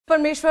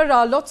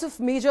Parmeshwar, lots of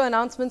major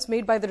announcements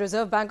made by the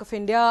Reserve Bank of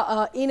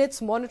India in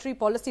its monetary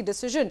policy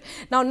decision.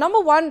 Now, number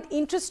one,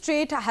 interest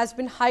rate has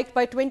been hiked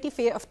by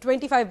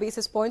 25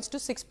 basis points to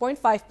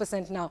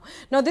 6.5% now.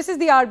 Now, this is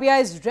the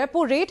RBI's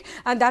repo rate,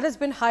 and that has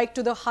been hiked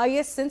to the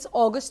highest since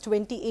August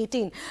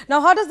 2018.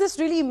 Now, how does this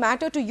really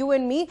matter to you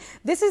and me?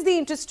 This is the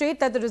interest rate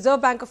that the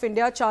Reserve Bank of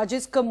India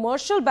charges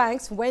commercial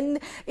banks when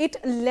it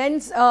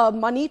lends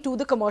money to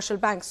the commercial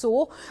banks.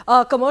 So,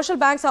 commercial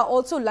banks are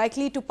also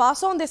likely to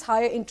pass on this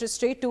higher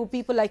interest rate to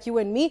people like you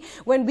and me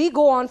when we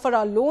go on for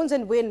our loans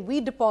and when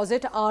we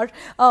deposit our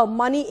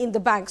money in the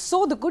bank.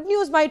 So the good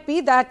news might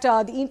be that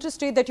the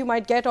interest rate that you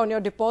might get on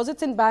your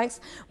deposits in banks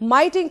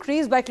might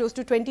increase by close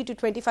to 20 to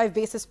 25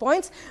 basis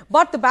points.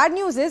 But the bad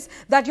news is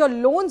that your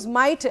loans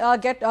might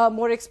get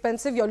more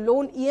expensive. Your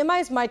loan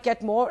EMIs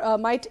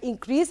might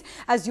increase,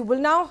 as you will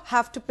now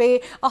have to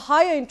pay a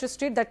higher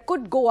interest rate that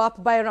could go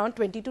up by around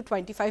 20 to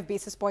 25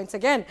 basis points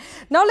again.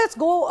 Now let's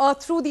go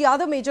through the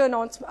other major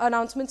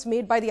announcements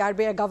made by the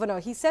RBI governor.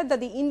 He said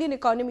that the Indian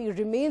economy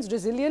remains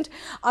resilient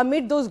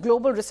amid those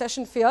global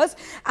recession fears.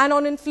 And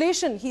on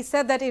inflation, he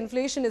said that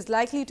inflation is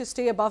likely to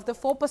stay above the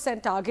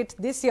 4% target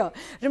this year.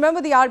 Remember,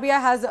 the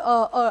RBI has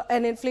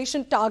an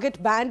inflation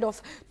target band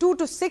of 2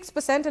 to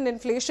 6%, and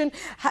inflation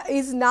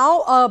is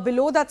now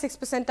below that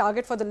 6%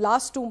 target for the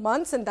last 2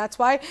 months. And that's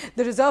why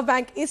the Reserve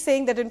Bank is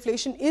saying that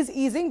inflation is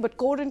easing, but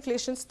core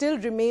inflation still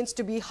remains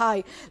to be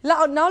high.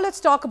 Now let's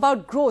talk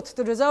about growth.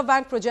 The Reserve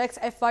Bank projects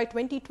FY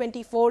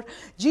 2024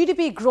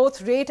 GDP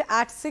growth rate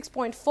at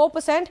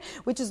 6.4%,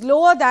 which is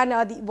lower than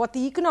what the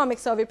economic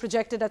survey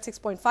projected at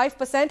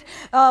 6.5%,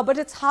 but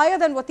it's higher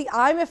than what the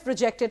IMF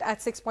projected at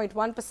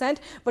 6.1%.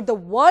 But the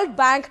World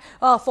Bank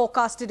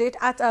forecasted it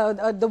at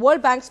the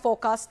World Bank's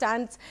forecast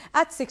stands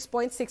at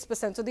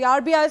 6.6%. So the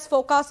RBI's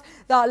forecast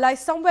lies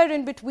somewhere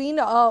in between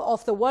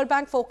of the World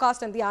Bank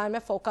forecast and the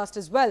IMF forecast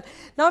as well.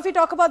 Now, if we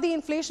talk about the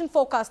inflation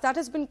forecast, that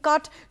has been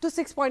cut to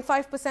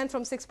 6.5%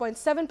 from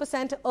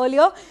 6.7%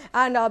 earlier,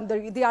 and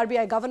the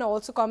RBI governor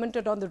also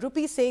commented on the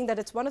rupee, saying that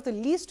it's one of the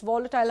least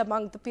volatile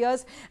among the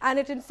peers, and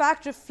it in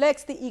fact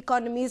reflects the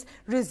economy's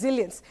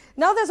resilience.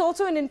 Now, there's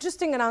also an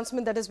interesting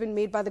announcement that has been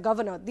made by the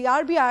governor. The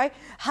RBI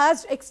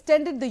has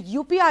extended the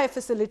UPI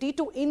facility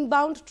to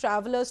inbound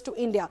travelers to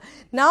India.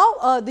 Now,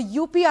 the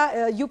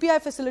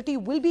UPI facility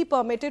will be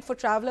permitted for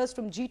travelers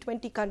from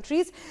G20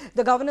 countries.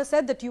 The governor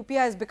said that UPI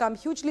has become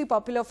hugely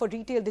popular for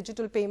retail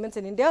digital payments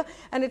in India,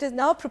 and it is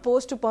now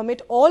proposed to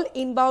permit all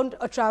inbound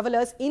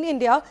travelers in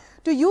India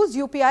to use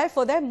UPI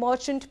for their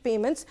merchant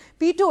payments,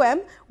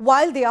 P2M,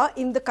 while they are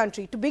in the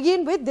country. To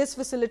begin with, this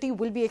facility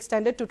will be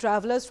extended to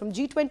travelers from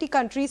G20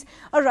 countries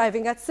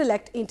arriving at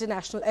select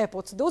international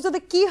airports. Those are the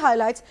key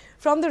highlights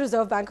from the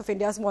Reserve Bank of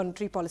India's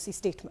monetary policy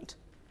statement.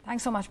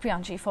 Thanks so much,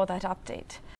 Priyanshi, for that update.